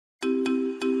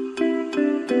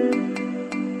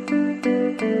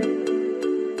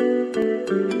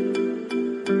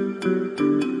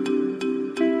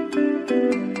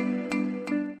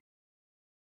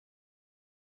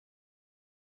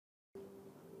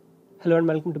Hello and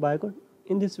welcome to BioCode.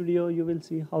 In this video, you will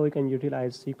see how we can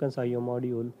utilize sequence IO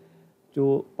module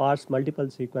to parse multiple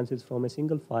sequences from a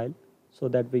single file so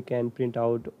that we can print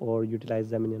out or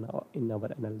utilize them in our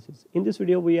analysis. In this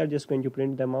video, we are just going to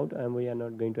print them out and we are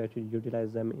not going to actually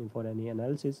utilize them for any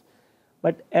analysis.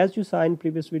 But as you saw in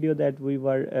previous video that we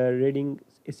were reading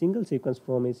a single sequence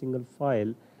from a single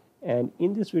file, and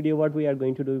in this video what we are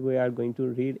going to do, we are going to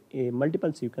read a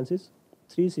multiple sequences,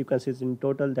 3 sequences in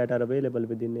total that are available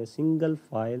within a single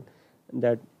file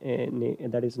that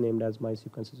that is named as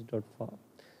mysequences.far.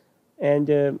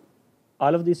 And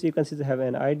all of these sequences have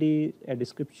an ID, a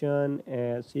description,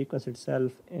 a sequence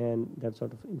itself, and that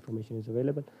sort of information is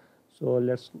available. So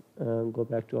let's go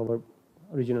back to our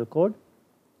original code.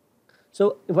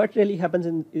 So what really happens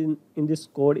in this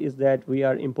code is that we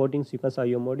are importing sequence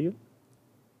IO module.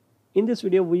 In this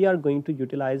video, we are going to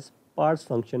utilize parse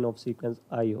function of sequence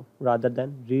IO rather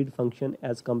than read function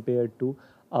as compared to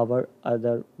our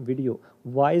other video.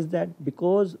 Why is that?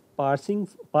 Because parse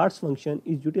function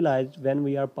is utilized when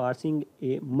we are parsing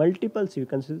a multiple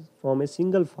sequences from a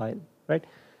single file, right?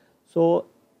 So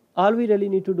all we really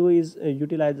need to do is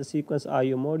utilize the sequence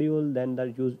IO module, then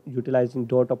utilizing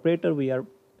dot operator, we are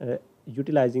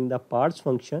utilizing the parse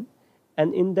function,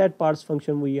 and in that parse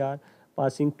function we are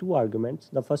passing 2 arguments.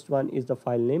 The first one is the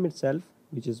file name itself,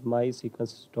 which is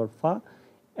mysequences.far,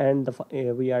 and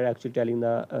we are actually telling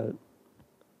the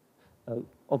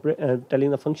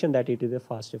function that it is a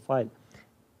FASTA file,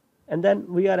 and then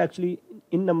we are actually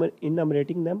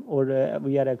enumerating them, or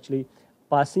we are actually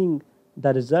passing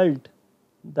the result,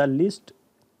 the list.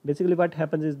 Basically what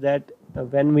happens is that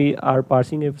when we are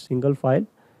parsing a single file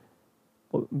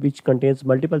which contains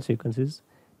multiple sequences,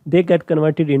 they get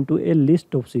converted into a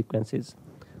list of sequences.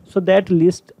 So that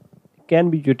list can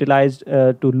be utilized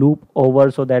to loop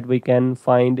over so that we can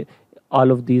find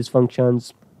all of these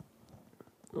functions,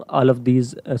 all of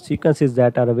these sequences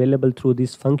that are available through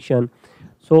this function.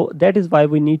 So that is why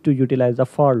we need to utilize the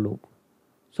for loop.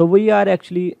 So we are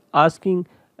actually asking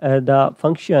the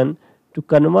function to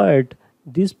convert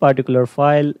this particular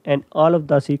file and all of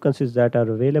the sequences that are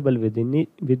available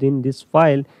within this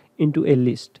file into a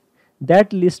list.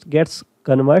 That list gets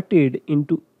converted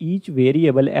into each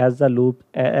variable as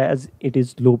it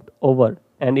is looped over,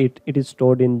 and it is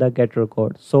stored in the get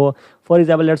record. So for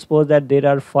example, let's suppose that there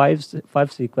are five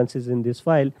sequences in this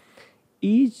file.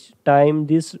 Each time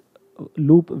this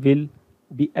loop will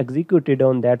be executed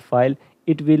on that file,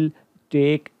 it will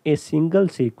take a single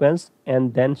sequence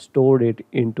and then store it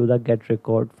into the get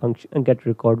record function, get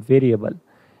record variable,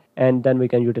 and then we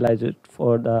can utilize it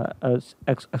for the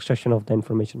extraction of the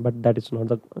information. But that is not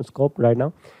the scope right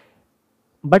now.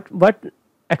 But what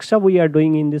extra we are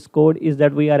doing in this code is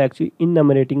that we are actually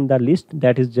enumerating the list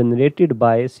that is generated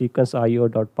by sequence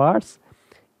io.parse,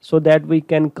 so that we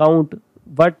can count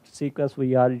what sequence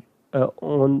we are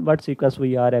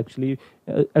actually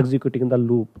executing the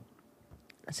loop.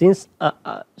 Since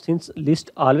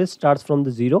list always starts from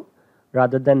the 0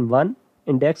 rather than 1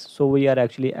 index, so we are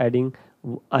actually adding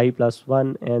I plus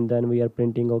 1, and then we are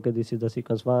printing, okay, this is the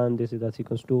sequence 1, this is the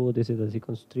sequence 2, this is the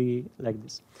sequence 3, like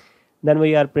this. Then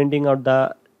we are printing out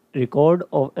the record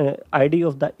of ID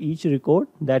of the each record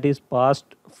that is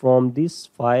passed from this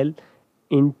file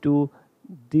into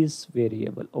this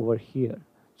variable over here.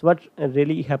 So what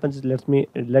really happens is, let me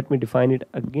define it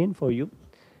again for you.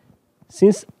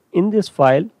 Since in this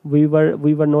file we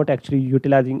were not actually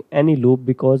utilizing any loop,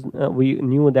 because we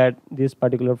knew that this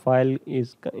particular file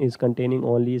is containing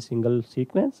only a single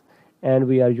sequence, and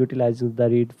we are utilizing the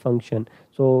read function.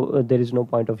 So there is no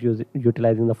point of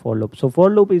utilizing the for loop. So for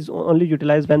loop is only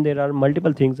utilized when there are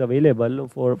multiple things available,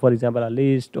 for example a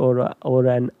list or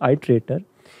an iterator.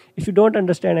 If you don't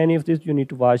understand any of this, you need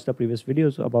to watch the previous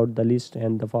videos about the list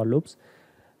and the for loops.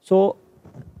 So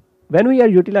when we are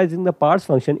utilizing the parse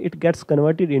function, it gets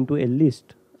converted into a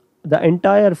list. The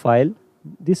entire file,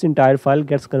 this entire file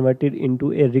gets converted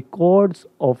into a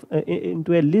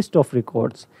into a list of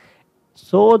records,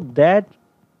 so that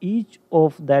each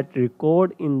of that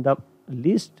record in the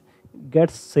list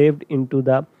gets saved into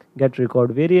the get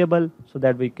record variable, so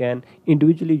that we can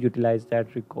individually utilize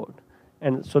that record.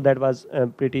 And so that was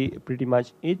pretty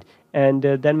much it. And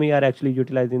then we are actually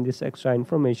utilizing this extra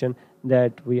information,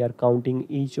 that we are counting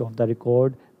each of the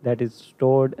record that is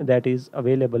stored, that is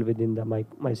available within the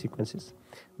my sequences.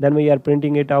 Then we are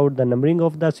printing it out, the numbering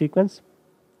of the sequence,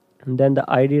 and then the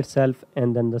ID itself,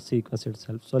 and then the sequence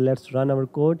itself. So let's run our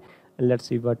code and let's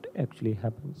see what actually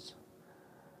happens.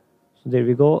 So there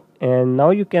we go. And now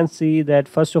you can see that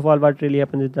first of all what really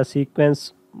happens is the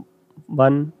sequence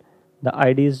 1, the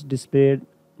ID is displayed,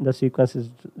 the sequence is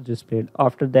displayed.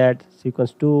 After that,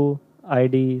 sequence 2,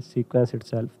 ID, sequence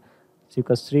itself,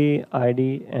 sequence 3,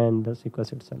 ID, and the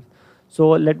sequence itself. So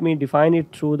let me define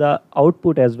it through the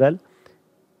output as well.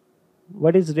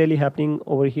 What is really happening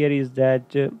over here is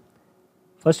that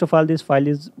first of all, this file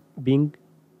is being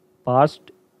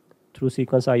parsed through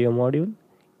sequence IO module.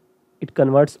 It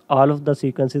converts all of the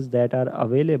sequences that are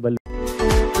available